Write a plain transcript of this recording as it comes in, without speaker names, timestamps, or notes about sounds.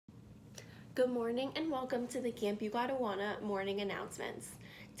Good morning and welcome to the Camp Uguadawana morning announcements.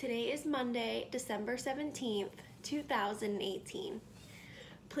 Today is Monday, December 17th, 2018.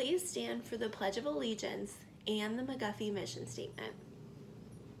 Please stand for the Pledge of Allegiance and the McGuffey mission statement.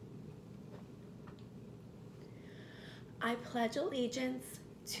 I pledge allegiance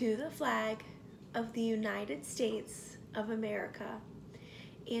to the flag of the United States of America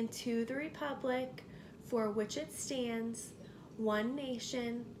and to the republic for which it stands, one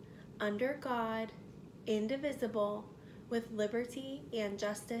nation, under God, indivisible, with liberty and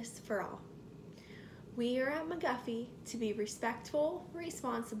justice for all. We are at McGuffey to be respectful,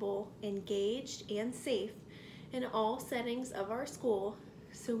 responsible, engaged, and safe in all settings of our school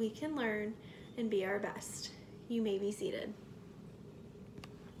so we can learn and be our best. You may be seated.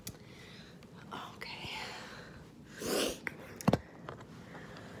 Okay.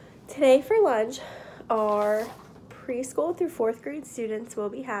 Today for lunch, our preschool through 4th grade students will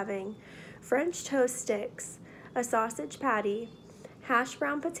be having French toast sticks, a sausage patty, hash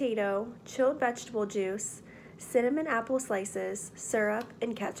brown potato, chilled vegetable juice, cinnamon apple slices, syrup,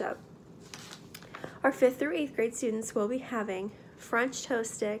 and ketchup. Our 5th through 8th grade students will be having French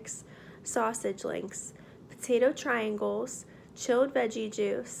toast sticks, sausage links, potato triangles, chilled veggie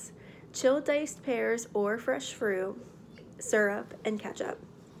juice, chilled diced pears or fresh fruit, syrup, and ketchup.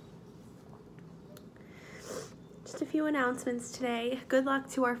 Just a few announcements today. Good luck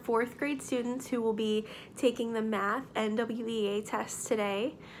to our 4th grade students who will be taking the math NWEA test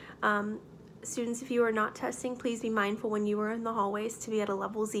today. Students, if you are not testing, please be mindful when you are in the hallways to be at a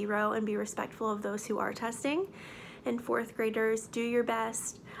level 0 and be respectful of those who are testing. And 4th graders, do your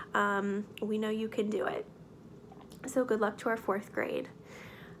best. We know you can do it. So good luck to our 4th grade.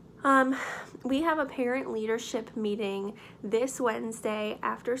 We have a parent leadership meeting this Wednesday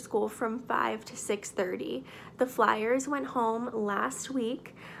after school from 5 to 6:30. The flyers went home last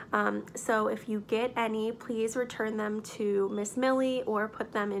week, so if you get any, please return them to Miss Millie or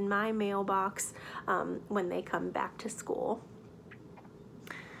put them in my mailbox when they come back to school.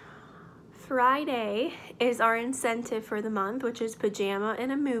 Friday is our incentive for the month, which is pajama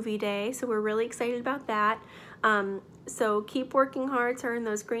and a movie day, so we're really excited about that. So keep working hard to earn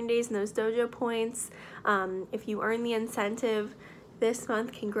those green days and those dojo points. If you earn the incentive this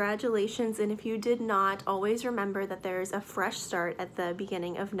month, congratulations. And if you did not, always remember that there's a fresh start at the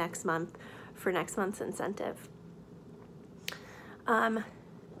beginning of next month for next month's incentive.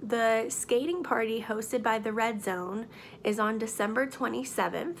 The skating party hosted by the Red Zone is on December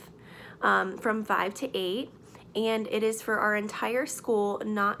 27th from 5 to 8. And it is for our entire school,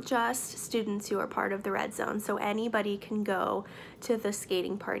 not just students who are part of the Red Zone. So anybody can go to the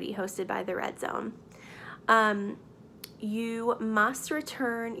skating party hosted by the Red Zone. You must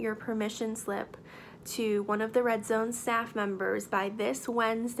return your permission slip to one of the Red Zone staff members by this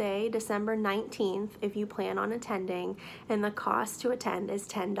Wednesday, December 19th, if you plan on attending, and the cost to attend is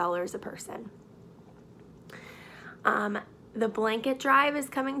 $10 a person. The blanket drive is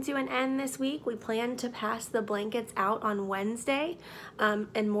coming to an end this week. We plan to pass the blankets out on Wednesday,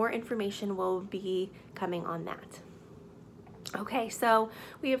 and more information will be coming on that. Okay, so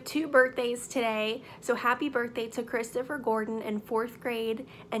we have 2 birthdays today. So happy birthday to Christopher Gordon in 4th grade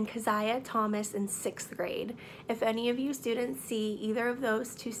and Keziah Thomas in 6th grade. If any of you students see either of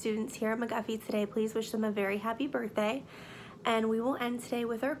those 2 students here at McGuffey today, please wish them a very happy birthday. And we will end today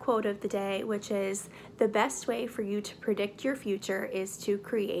with our quote of the day, which is, "The best way for you to predict your future is to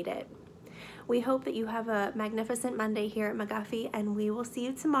create it." We hope that you have a magnificent Monday here at McGuffey, and we will see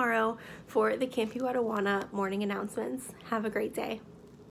you tomorrow for the Camp Uguadawana morning announcements. Have a great day.